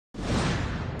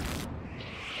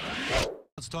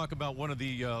Let's talk about one of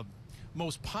the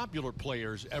most popular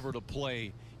players ever to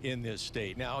play in this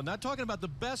state. Now, I'm not talking about the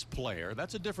best player.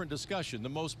 That's a different discussion. The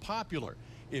most popular.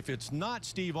 If it's not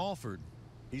Steve Alford,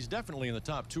 he's definitely in the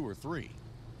top 2 or 3.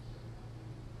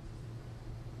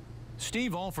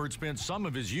 Steve Alford spent some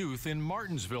of his youth in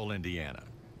Martinsville, Indiana,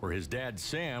 where his dad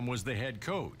Sam was the head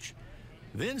coach.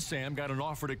 Then Sam got an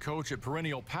offer to coach at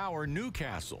Perennial Power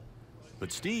Newcastle.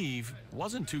 But Steve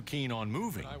wasn't too keen on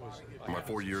moving. My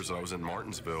 4 years that I was in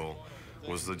Martinsville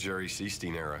was the Jerry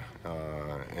Seestein era.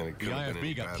 And it the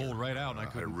IFB got pulled right out. And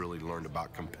I really learned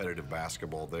about competitive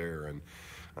basketball there.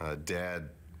 And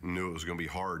Dad knew it was going to be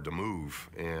hard to move.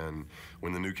 And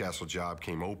when the Newcastle job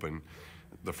came open,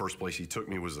 the first place he took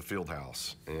me was the field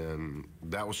house. And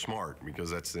that was smart because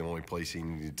that's the only place he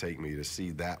needed to take me, to see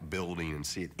that building and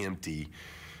see it empty.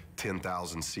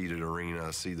 10,000 seated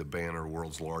arena, see the banner,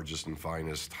 world's largest and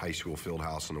finest high school field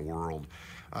house in the world.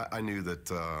 I knew that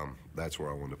that's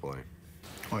where I wanted to play.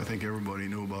 Well, I think everybody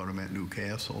knew about him at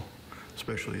Newcastle,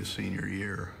 especially his senior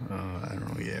year. I don't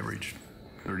know, he averaged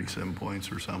 37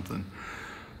 points or something.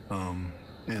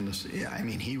 Yeah, I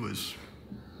mean, he was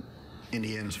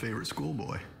Indiana's favorite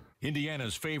schoolboy.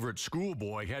 Indiana's favorite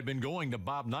schoolboy had been going to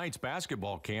Bob Knight's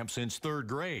basketball camp since 3rd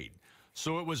grade.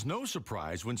 So it was no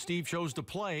surprise when Steve chose to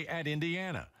play at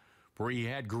Indiana, where he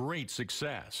had great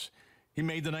success. He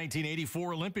made the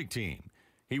 1984 Olympic team.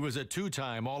 He was a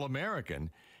 2-time All-American.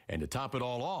 And to top it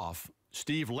all off,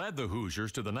 Steve led the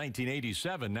Hoosiers to the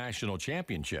 1987 National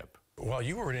Championship. While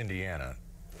you were at Indiana,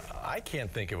 I can't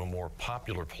think of a more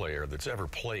popular player that's ever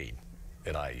played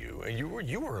at IU.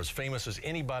 You were as famous as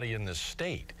anybody in this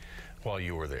state while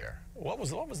you were there. What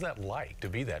was that like, to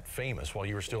be that famous while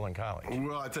you were still in college?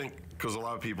 Well, I think because a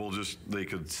lot of people they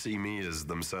could see me as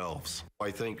themselves. I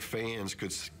think fans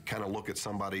could kind of look at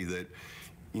somebody that,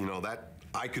 that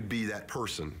I could be that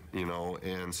person,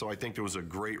 and so I think there was a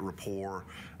great rapport.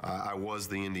 I was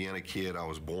the Indiana kid. I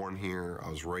was born here. I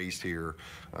was raised here.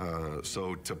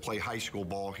 So to play high school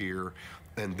ball here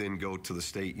and then go to the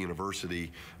state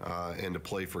university and to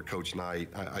play for Coach Knight,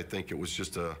 I think it was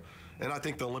just and I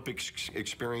think the Olympics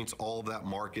experience, all of that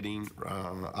marketing,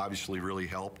 obviously really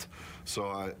helped.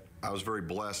 So I was very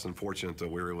blessed and fortunate that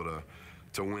we were able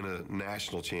to win a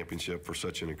national championship for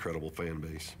such an incredible fan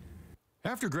base.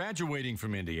 After graduating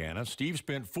from Indiana, Steve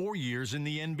spent 4 years in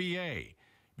the NBA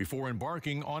before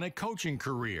embarking on a coaching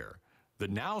career that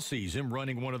now sees him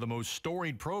running one of the most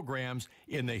storied programs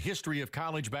in the history of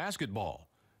college basketball,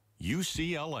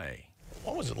 UCLA.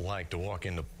 What was it like to walk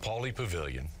into Pauley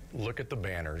Pavilion, look at the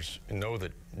banners, and know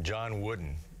that John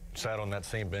Wooden sat on that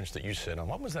same bench that you sat on?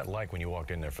 What was that like when you walked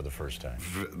in there for the first time?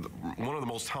 One of the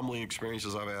most humbling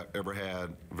experiences I've ever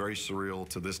had, very surreal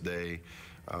to this day,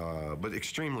 but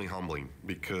extremely humbling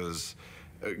because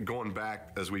going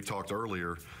back, as we talked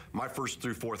earlier, my 1st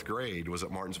through 4th grade was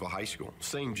at Martinsville High School,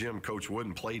 same gym Coach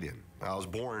Wooden played in. I was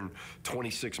born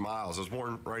 26 miles. I was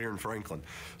born right here in Franklin.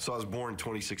 So I was born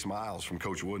 26 miles from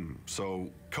Coach Wooden. So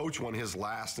Coach won his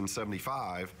last in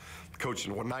 75. Coach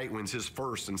Knight wins his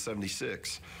first in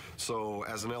 76. So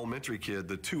as an elementary kid,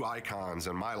 the 2 icons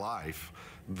in my life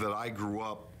that I grew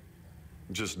up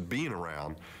just being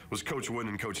around was Coach Wooden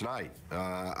and Coach Knight.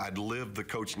 I'd lived the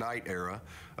Coach Knight era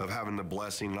of having the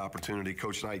blessing and opportunity.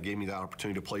 Coach Knight gave me the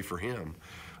opportunity to play for him.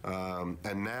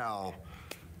 And now,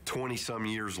 20-some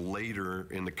years later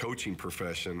in the coaching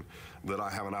profession, that I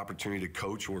have an opportunity to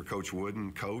coach where Coach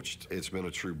Wooden coached, it's been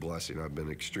a true blessing. I've been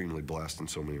extremely blessed in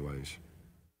so many ways.